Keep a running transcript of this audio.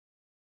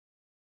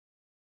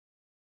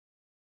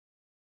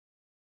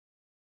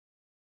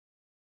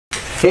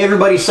Hey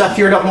everybody, Seth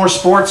here at Up More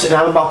Sports, and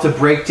I'm about to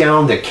break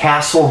down the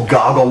Castle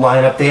Goggle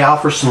lineup. They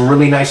offer some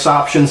really nice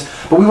options,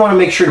 but we want to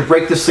make sure to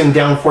break this thing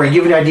down for you,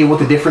 give you an idea what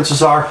the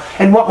differences are,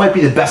 and what might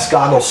be the best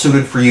goggle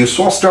suited for you.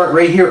 So I'll start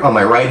right here on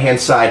my right-hand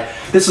side.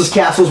 This is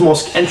Castle's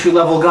most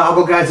entry-level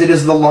goggle, guys. It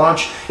is the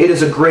launch. It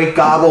is a great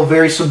goggle,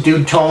 very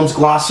subdued tones,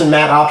 gloss and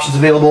matte options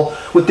available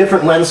with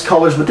different lens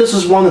colors, but this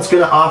is one that's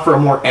going to offer a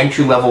more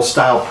entry-level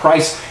style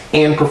price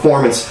and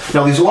performance.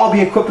 Now these will all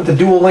be equipped with a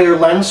dual layer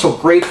lens, so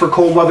great for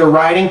cold weather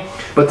riding,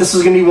 but this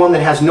is going to be one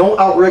that has no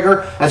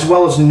outrigger as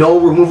well as no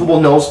removable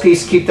nose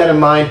piece. Keep that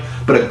in mind,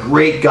 but a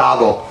great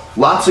goggle.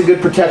 Lots of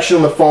good protection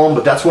on the foam,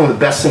 but that's one of the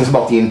best things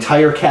about the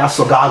entire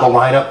Castle goggle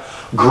lineup.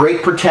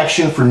 Great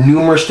protection for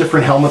numerous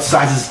different helmet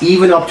sizes,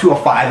 even up to a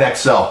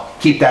 5XL.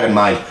 Keep that in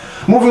mind.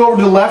 Moving over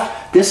to the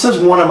left, this is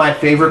one of my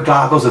favorite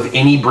goggles of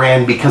any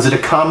brand because it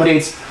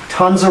accommodates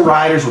tons of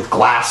riders with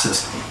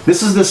glasses.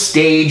 This is the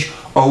Stage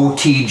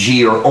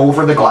OTG, or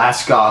over the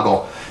glass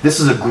goggle. This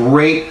is a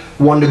great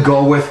one to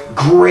go with.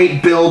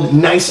 Great build,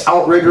 nice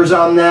outriggers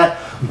on that,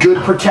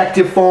 good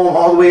protective foam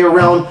all the way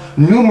around,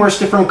 numerous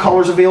different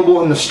colors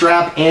available in the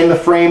strap and the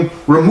frame,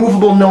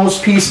 removable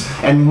nose piece,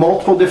 and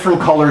multiple different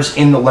colors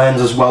in the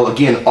lens as well.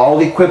 Again, all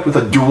equipped with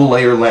a dual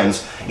layer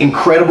lens.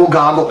 Incredible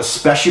goggle,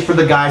 especially for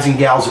the guys and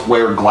gals that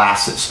wear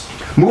glasses.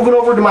 Moving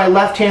over to my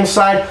left hand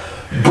side,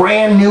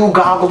 brand new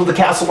goggle to the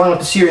Castle lineup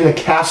this year in the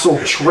Castle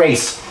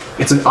Trace.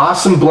 It's an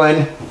awesome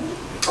blend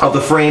of the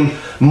frame,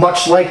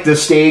 much like the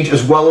Stage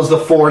as well as the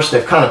Force.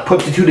 They've kind of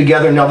put the two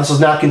together. Now this is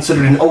not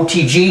considered an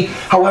OTG,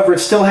 however it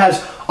still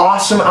has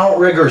awesome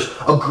outriggers,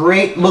 a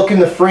great look in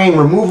the frame,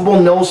 removable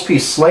nose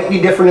piece, slightly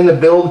different in the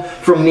build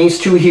from these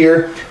two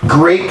here,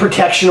 great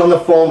protection on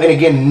the foam, and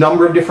again,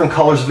 number of different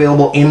colors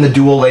available in the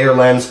dual layer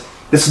lens.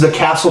 This is the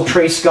Castle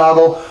Trace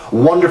goggle,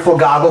 wonderful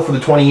goggle for the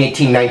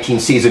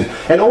 2018-19 season.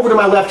 And over to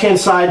my left-hand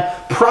side,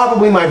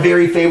 probably my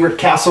very favorite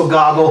Castle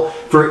goggle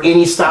for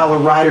any style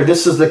of rider.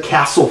 This is the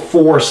Castle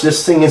Force.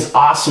 This thing is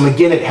awesome.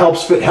 Again, it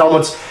helps fit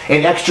helmets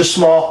in extra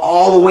small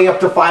all the way up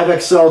to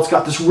 5XL. It's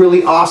got this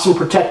really awesome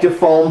protective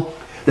foam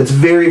that's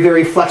very,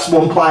 very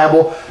flexible and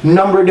pliable.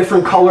 Number of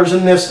different colors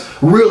in this.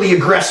 Really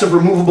aggressive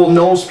removable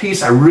nose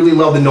piece. I really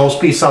love the nose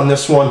piece on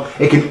this one.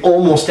 It can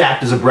almost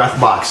act as a breath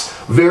box.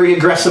 Very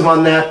aggressive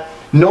on that.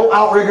 No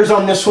outriggers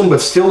on this one,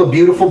 but still a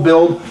beautiful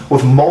build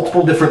with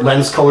multiple different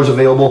lens colors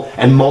available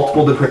and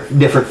multiple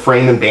different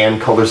frame and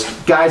band colors.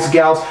 Guys,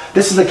 gals,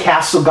 this is the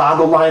Castle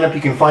goggle lineup.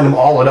 You can find them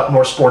all at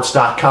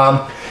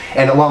upmoresports.com.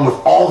 And along with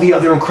all the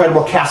other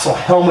incredible Castle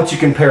helmets you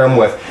can pair them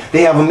with.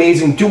 They have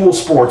amazing dual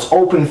sports,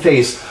 open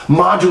face,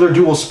 modular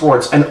dual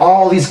sports, and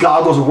all these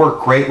goggles work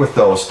great with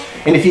those.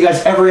 And if you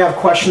guys ever have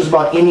questions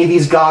about any of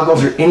these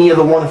goggles or any of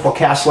the wonderful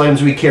Castle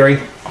items we carry,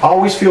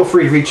 always feel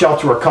free to reach out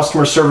to our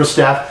customer service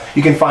staff.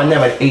 You can find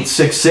them at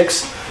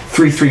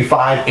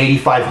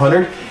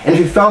 866-335-8500. And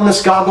if you found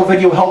this goggle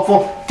video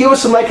helpful, give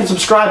us a like and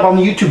subscribe on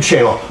the YouTube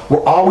channel.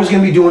 We're always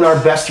going to be doing our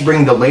best to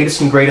bring the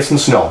latest and greatest in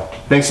snow.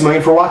 Thanks a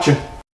million for watching.